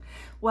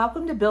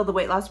Welcome to Build the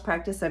Weight Loss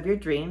Practice of Your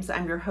Dreams.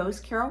 I'm your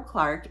host, Carol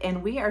Clark,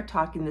 and we are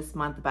talking this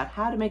month about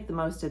how to make the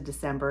most of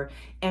December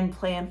and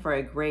plan for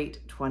a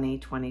great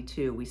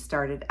 2022. We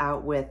started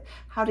out with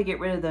how to get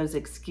rid of those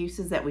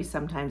excuses that we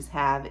sometimes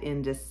have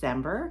in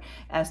December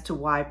as to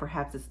why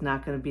perhaps it's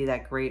not going to be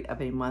that great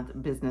of a month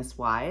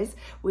business-wise.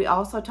 We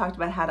also talked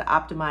about how to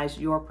optimize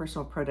your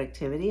personal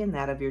productivity and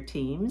that of your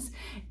teams.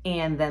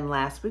 And then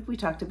last week, we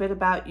talked a bit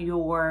about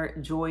your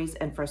joys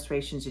and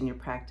frustrations in your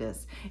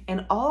practice.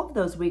 And all of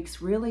those weeks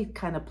really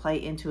kind of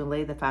play into and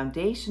lay the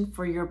foundation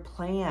for your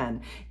plan.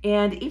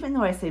 And even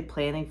though I say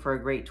planning for a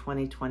great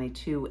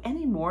 2022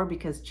 anymore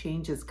because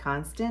change is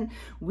constant,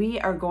 we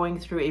are going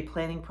through a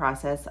planning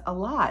process a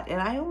lot.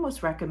 And I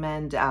almost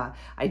recommend,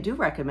 I do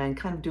recommend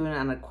kind of doing it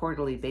on a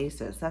quarterly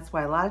basis. That's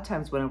why a lot of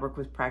times when I work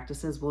with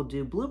practices, we'll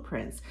do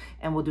blueprints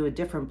and we'll do a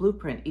different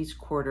blueprint each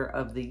quarter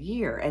of the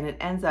year. And it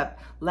ends up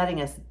letting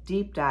us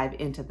deep dive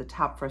into the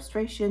top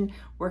frustration,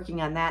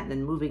 working on that, and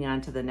then moving on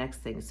to the next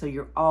thing. So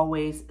you're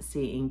always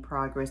seeing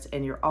progress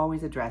and you're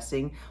always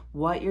addressing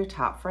what your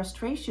top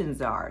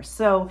frustrations are.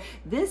 So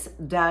this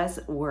does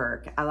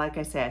work. Like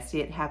I say, I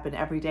see it happen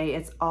every day.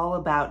 It's all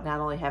about not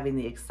only having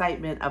the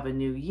excitement of a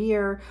new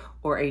year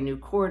or a new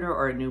quarter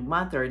or a new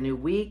month or a new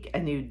week, a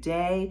new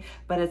day,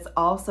 but it's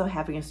also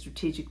having a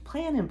strategic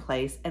plan in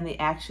place and the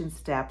action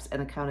steps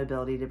and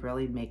accountability to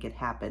really make it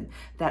happen.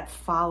 That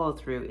follow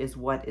through is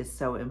what is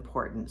so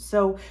important.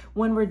 So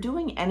when we're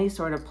doing any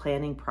sort of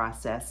planning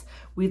process,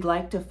 we'd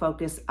like to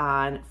focus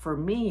on, for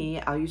me,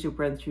 I'll usually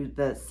run through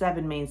the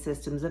 7 main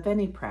systems of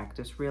any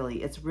practice,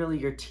 really. It's really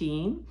your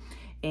team,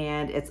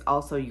 and it's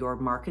also your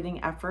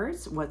marketing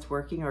efforts, what's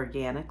working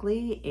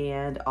organically,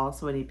 and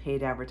also any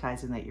paid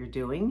advertising that you're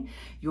doing.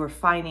 Your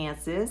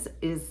finances,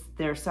 is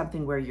there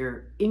something where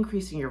you're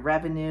increasing your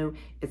revenue,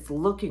 it's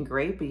looking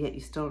great, but yet you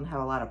still don't have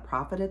a lot of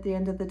profit at the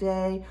end of the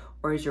day?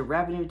 Or is your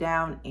revenue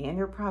down and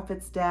your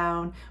profits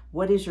down?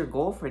 What is your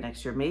goal for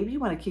next year? Maybe you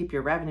want to keep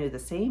your revenue the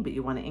same, but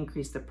you want to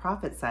increase the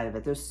profit side of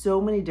it. There's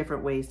so many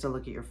different ways to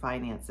look at your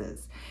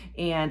finances.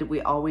 And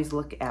we always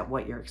look at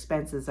what your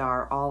expenses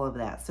are, all of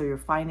that. So your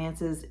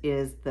finances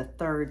is the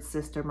third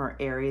system or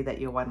area that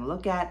you'll want to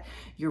look at.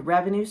 Your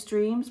revenue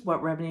streams,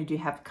 what revenue do you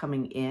have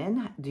coming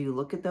in? Do you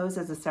look at those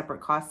as a separate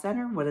cost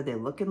center? What are they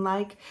looking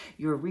like?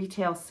 Your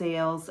retail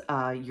sales,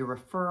 your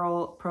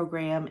referral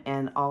program,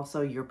 and also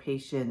your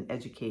patient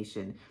education.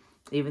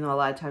 Even though a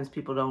lot of times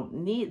people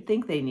don't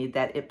think they need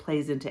that, it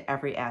plays into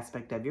every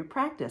aspect of your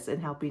practice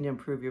and helping to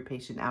improve your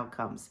patient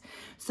outcomes.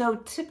 So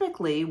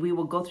typically we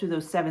will go through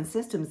those 7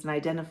 systems and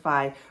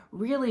identify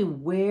really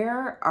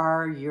where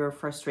are your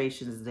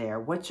frustrations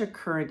there? What's your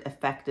current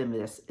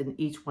effectiveness in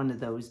each one of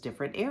those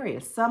different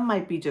areas? Some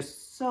might be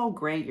just so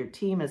great. Your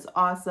team is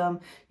awesome.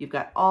 You've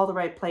got all the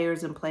right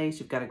players in place.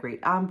 You've got a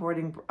great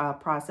onboarding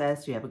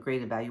process. You have a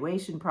great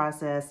evaluation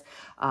process.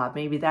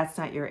 Maybe that's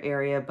not your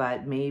area,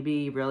 but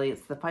maybe really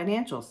it's the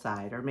financial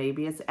side, or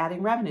maybe it's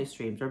adding revenue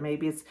streams, or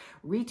maybe it's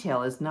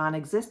retail is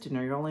non-existent,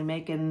 or you're only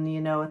making,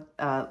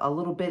 a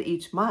little bit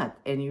each month,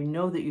 and you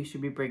know that you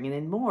should be bringing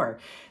in more.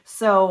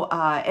 So,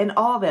 and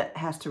all of it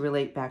has to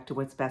relate back to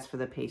what's best for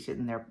the patient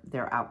and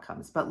their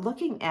outcomes. But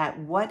looking at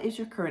what is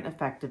your current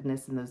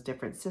effectiveness in those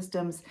different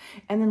systems,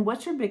 and then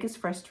what's your biggest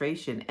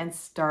frustration, and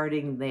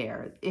starting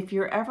there. If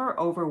you're ever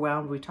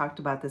overwhelmed, we talked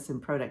about this in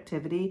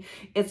productivity,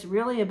 it's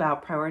really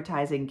about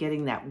prioritizing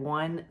getting that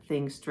one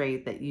thing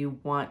straight that you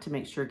want to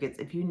make sure gets,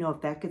 if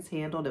that gets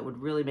handled, it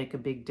would really make a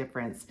big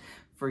difference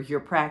for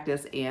your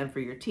practice and for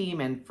your team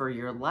and for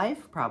your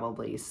life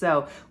probably.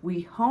 So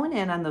we hone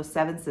in on those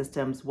 7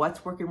 systems,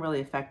 what's working really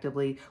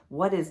effectively,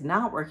 what is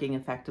not working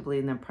effectively,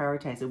 and then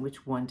prioritizing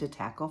which one to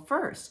tackle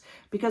first.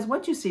 Because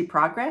once you see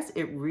progress,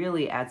 it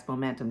really adds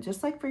momentum,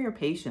 just like for your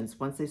patients.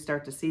 Once they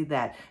start to see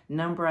that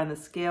number on the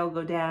scale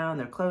go down,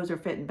 their clothes are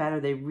fitting better,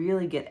 they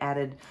really get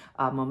added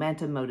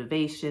momentum,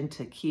 motivation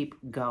to keep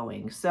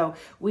going. So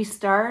we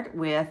start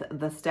with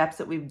the steps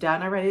that we've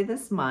done already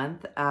this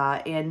month.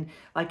 And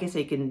like I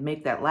say, you can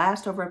make that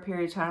last over a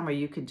period of time, or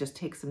you could just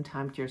take some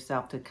time to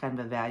yourself to kind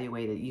of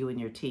evaluate it, you and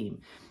your team.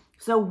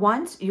 So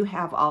once you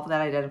have all of that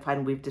identified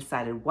and we've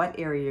decided what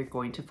area you're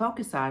going to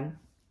focus on,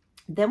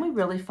 then we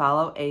really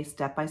follow a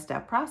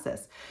step-by-step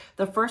process.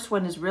 The first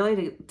one is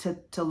really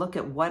to look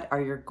at what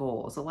are your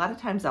goals. A lot of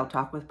times I'll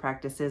talk with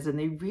practices and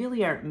they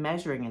really aren't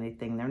measuring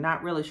anything. They're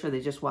not really sure. They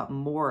just want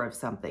more of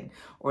something,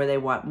 or they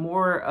want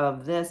more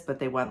of this, but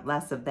they want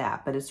less of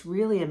that. But it's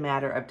really a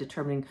matter of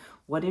determining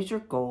what is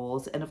your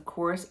goals. And of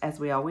course, as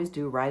we always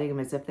do, writing them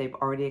as if they've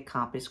already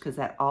accomplished, because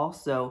that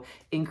also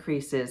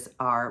increases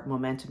our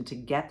momentum to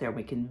get there.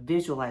 We can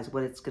visualize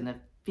what it's going to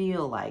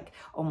feel like.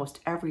 Almost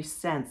every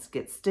sense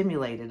gets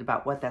stimulated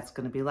about what that's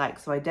going to be like.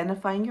 So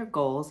identifying your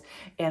goals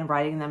and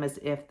writing them as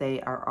if they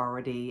are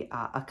already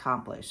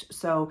accomplished.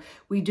 So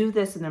we do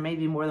this, and there may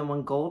be more than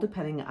one goal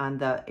depending on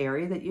the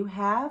area that you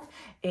have,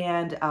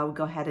 and we'll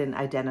go ahead and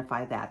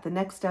identify that. The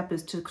next step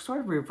is to sort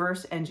of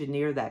reverse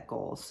engineer that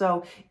goal.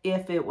 So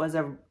if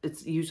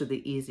it's usually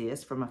the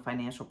easiest from a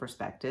financial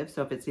perspective.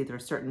 So if it's either a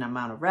certain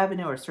amount of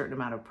revenue or a certain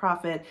amount of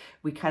profit,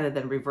 we kind of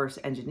then reverse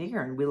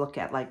engineer and we look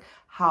at, like,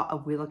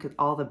 How we look at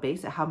all the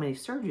basic, how many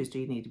surgeries do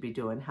you need to be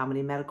doing? How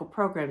many medical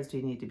programs do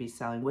you need to be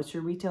selling? What's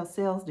your retail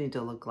sales need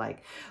to look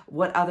like?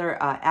 What other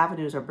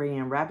avenues are bringing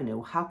in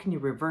revenue? How can you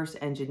reverse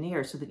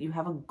engineer so that you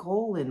have a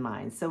goal in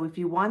mind? So if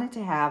you wanted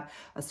to have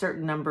a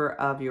certain number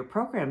of your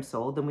programs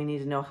sold, then we need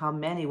to know how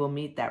many will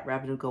meet that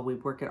revenue goal. We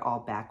work it all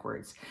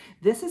backwards.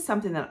 This is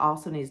something that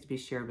also needs to be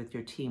shared with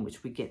your team,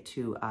 which we get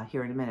to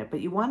here in a minute.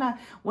 But you want to,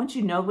 once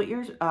you know what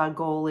your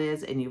goal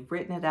is and you've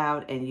written it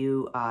out and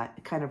you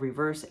kind of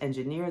reverse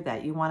engineer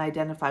that, you want to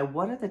identify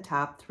what are the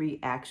top 3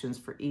 actions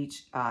for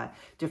each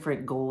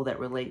different goal that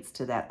relates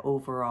to that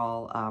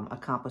overall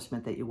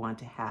accomplishment that you want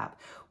to have.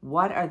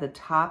 What are the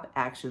top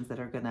actions that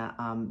are going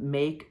to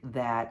make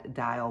that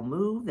dial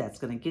move, that's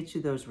going to get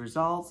you those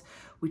results?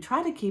 We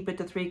try to keep it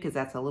to 3 because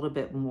that's a little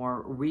bit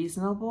more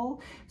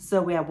reasonable.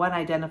 So we have one,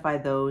 identify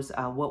those,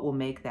 what will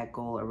make that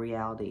goal a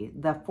reality.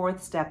 The 4th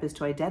step is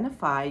to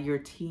identify your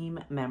team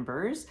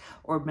members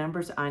or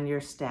members on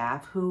your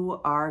staff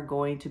who are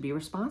going to be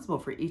responsible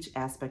for each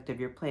aspect of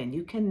your plan.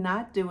 You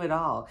cannot do it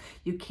all.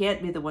 You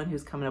can't be the one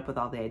who's coming up with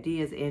all the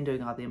ideas and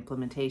doing all the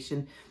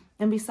implementation.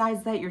 And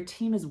besides that, your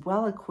team is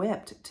well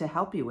equipped to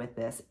help you with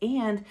this,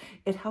 and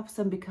it helps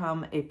them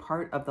become a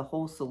part of the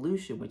whole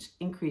solution, which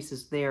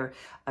increases their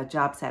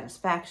job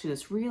satisfaction.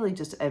 It's really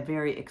just a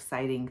very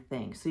exciting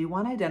thing. So you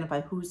want to identify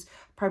who's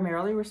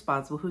primarily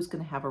responsible, who's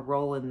going to have a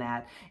role in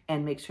that,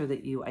 and make sure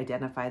that you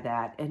identify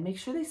that and make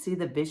sure they see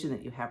the vision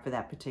that you have for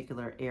that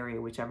particular area,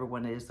 whichever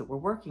one it is that we're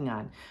working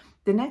on.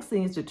 The next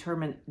thing is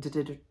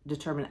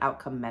determine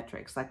outcome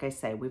metrics. Like I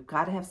say, we've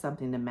got to have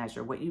something to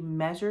measure. What you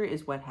measure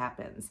is what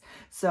happens.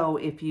 So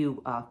if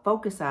you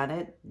focus on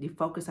it, you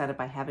focus on it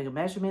by having a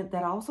measurement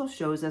that also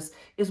shows us,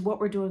 is what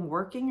we're doing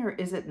working or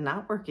is it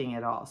not working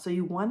at all? So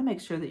you want to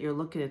make sure that you're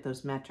looking at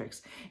those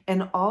metrics.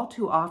 And all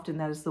too often,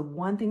 that is the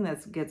one thing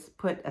that gets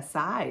put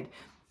aside.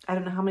 I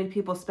don't know how many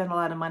people spend a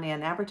lot of money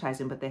on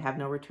advertising, but they have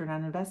no return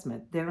on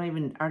investment. They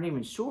aren't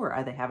even sure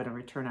are they having a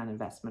return on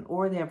investment,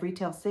 or they have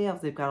retail sales.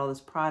 They've got all this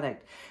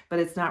product, but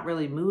it's not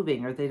really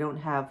moving, or they don't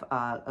have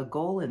a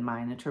goal in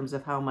mind in terms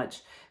of how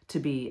much to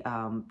be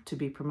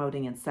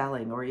promoting and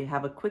selling, or you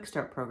have a quick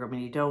start program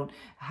and you don't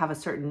have a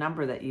certain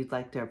number that you'd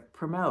like to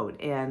promote,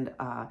 and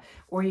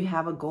or you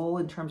have a goal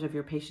in terms of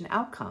your patient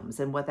outcomes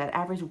and what that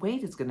average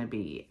weight is going to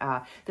be.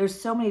 There's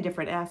so many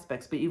different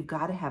aspects, but you've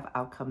got to have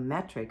outcome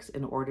metrics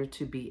in order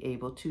to be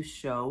able to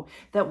show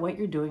that what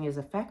you're doing is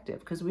effective,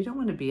 because we don't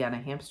want to be on a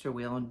hamster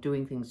wheel and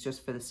doing things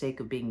just for the sake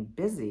of being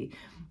busy.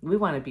 We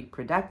want to be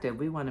productive.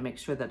 We want to make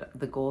sure that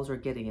the goals are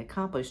getting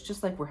accomplished,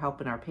 just like we're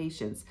helping our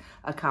patients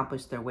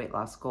accomplish their weight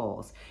loss goals.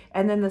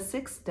 And then the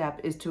 6th step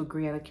is to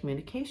agree on a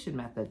communication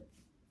method,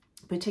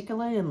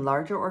 particularly in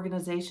larger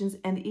organizations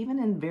and even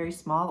in very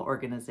small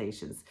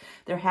organizations.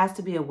 There has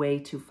to be a way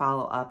to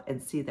follow up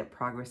and see that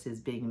progress is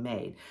being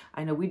made.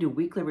 I know we do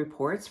weekly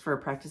reports for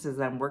practices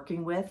I'm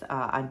working with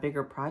on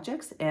bigger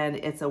projects, and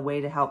it's a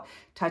way to help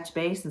touch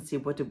base and see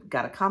what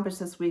got accomplished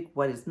this week,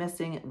 what is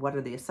missing, what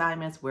are the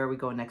assignments, where we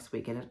go next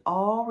week. And it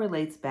all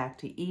relates back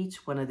to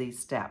each one of these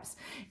steps.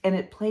 And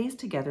it plays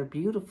together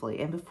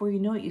beautifully. And before you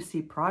know it, you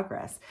see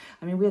progress.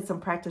 I mean, we had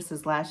some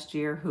practices last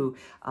year who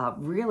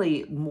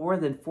really more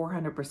than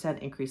 400%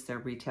 increased their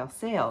retail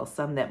sales,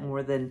 some that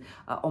more than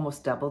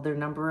almost doubled their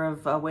number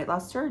of weight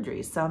loss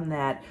surgeries, some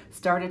that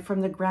started from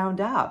the ground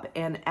up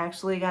and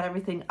actually got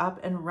everything up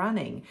and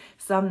running,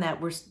 some that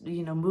were,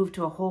 moved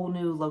to a whole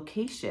new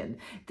location.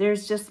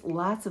 There's just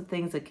lots of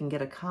things that can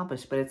get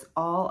accomplished, but it's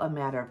all a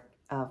matter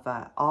of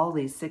all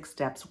these 6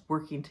 steps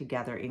working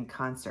together in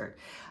concert.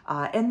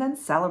 And then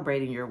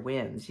celebrating your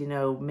wins,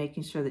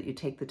 making sure that you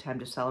take the time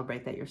to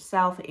celebrate that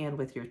yourself and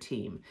with your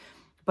team.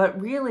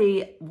 But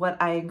really,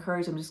 what I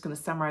encourage, I'm just going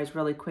to summarize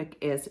really quick,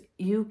 is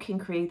you can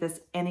create this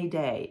any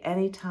day,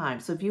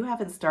 anytime. So if you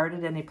haven't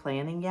started any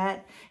planning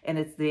yet and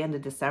it's the end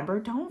of December,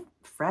 don't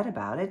fret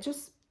about it.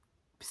 Just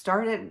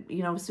start it,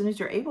 as soon as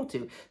you're able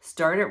to.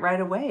 Start it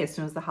right away as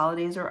soon as the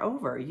holidays are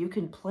over. You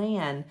can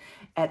plan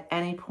at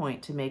any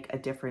point to make a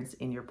difference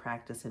in your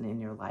practice and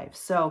in your life.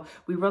 So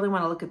we really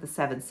want to look at the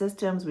 7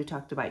 systems. We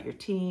talked about your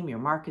team, your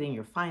marketing,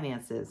 your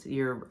finances,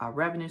 your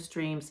revenue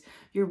streams,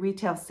 your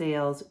retail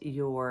sales,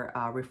 your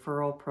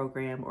referral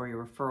program or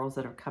your referrals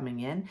that are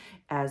coming in,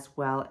 as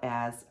well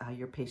as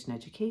your patient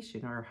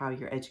education, or how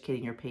you're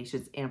educating your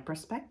patients and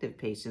prospective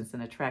patients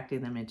and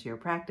attracting them into your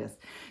practice.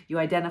 You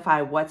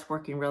identify what's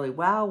working really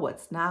well,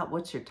 what's not,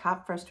 what's your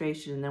top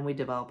frustration, and then we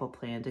develop a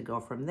plan to go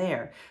from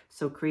there.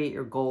 So create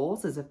your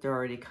goals as if they're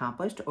already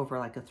accomplished over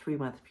like a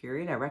 3-month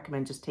period. I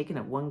recommend just taking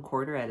it 1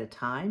 quarter at a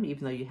time,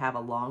 even though you have a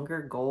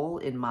longer goal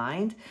in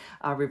mind.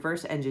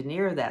 Reverse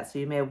engineer that. So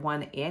you may have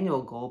one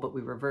annual goal, but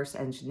we reverse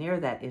engineer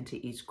that into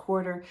each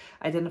quarter.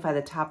 Identify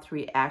the top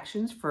 3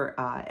 actions for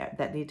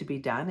that need to be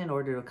done in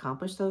order to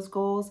accomplish those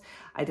goals.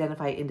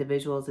 Identify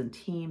individuals and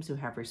teams who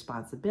have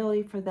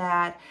responsibility for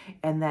that,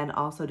 and then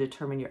also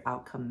determine your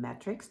outcome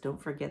metrics. Don't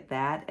Don't forget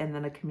that. And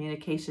then a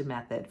communication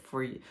method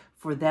for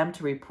them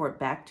to report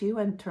back to you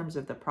in terms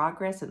of the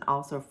progress, and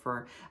also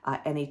for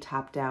any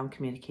top-down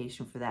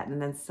communication for that. And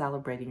then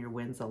celebrating your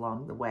wins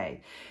along the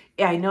way.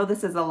 Yeah, I know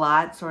this is a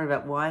lot sort of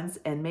at once,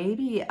 and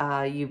maybe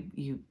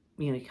you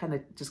kind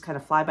of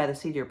fly by the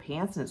seat of your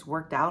pants and it's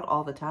worked out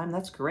all the time.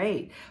 That's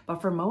great.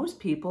 But for most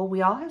people,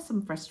 we all have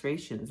some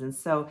frustrations. And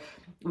so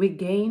we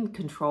gain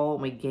control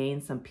and we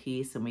gain some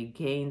peace and we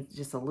gain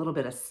just a little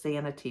bit of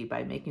sanity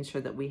by making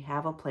sure that we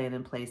have a plan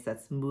in place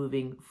that's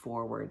moving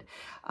forward.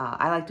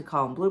 I like to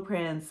call them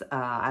blueprints.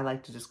 I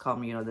like to just call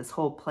them, this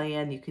whole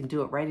plan. You can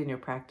do it right in your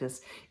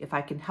practice. If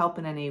I can help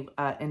in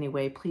any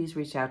way, please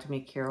reach out to me,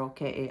 Carol,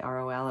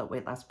 Karol, at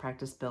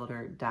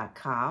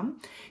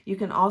weightlosspracticebuilder.com. You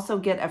can also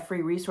get a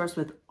free resource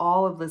with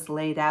all of this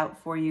laid out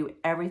for you,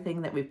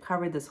 everything that we've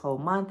covered this whole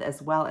month,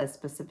 as well as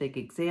specific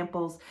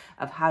examples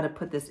of how to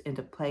put this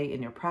into play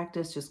in your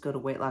practice. Just go to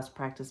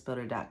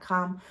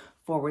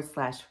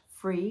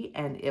weightlosspracticebuilder.com/free,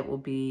 and it will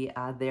be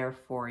there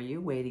for you,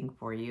 waiting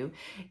for you.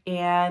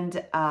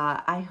 And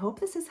I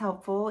hope this is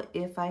helpful.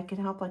 If I can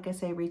help, like I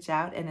say, reach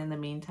out. And in the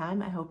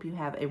meantime, I hope you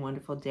have a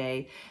wonderful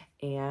day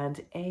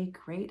and a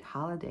great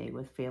holiday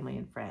with family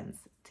and friends.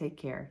 Take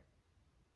care.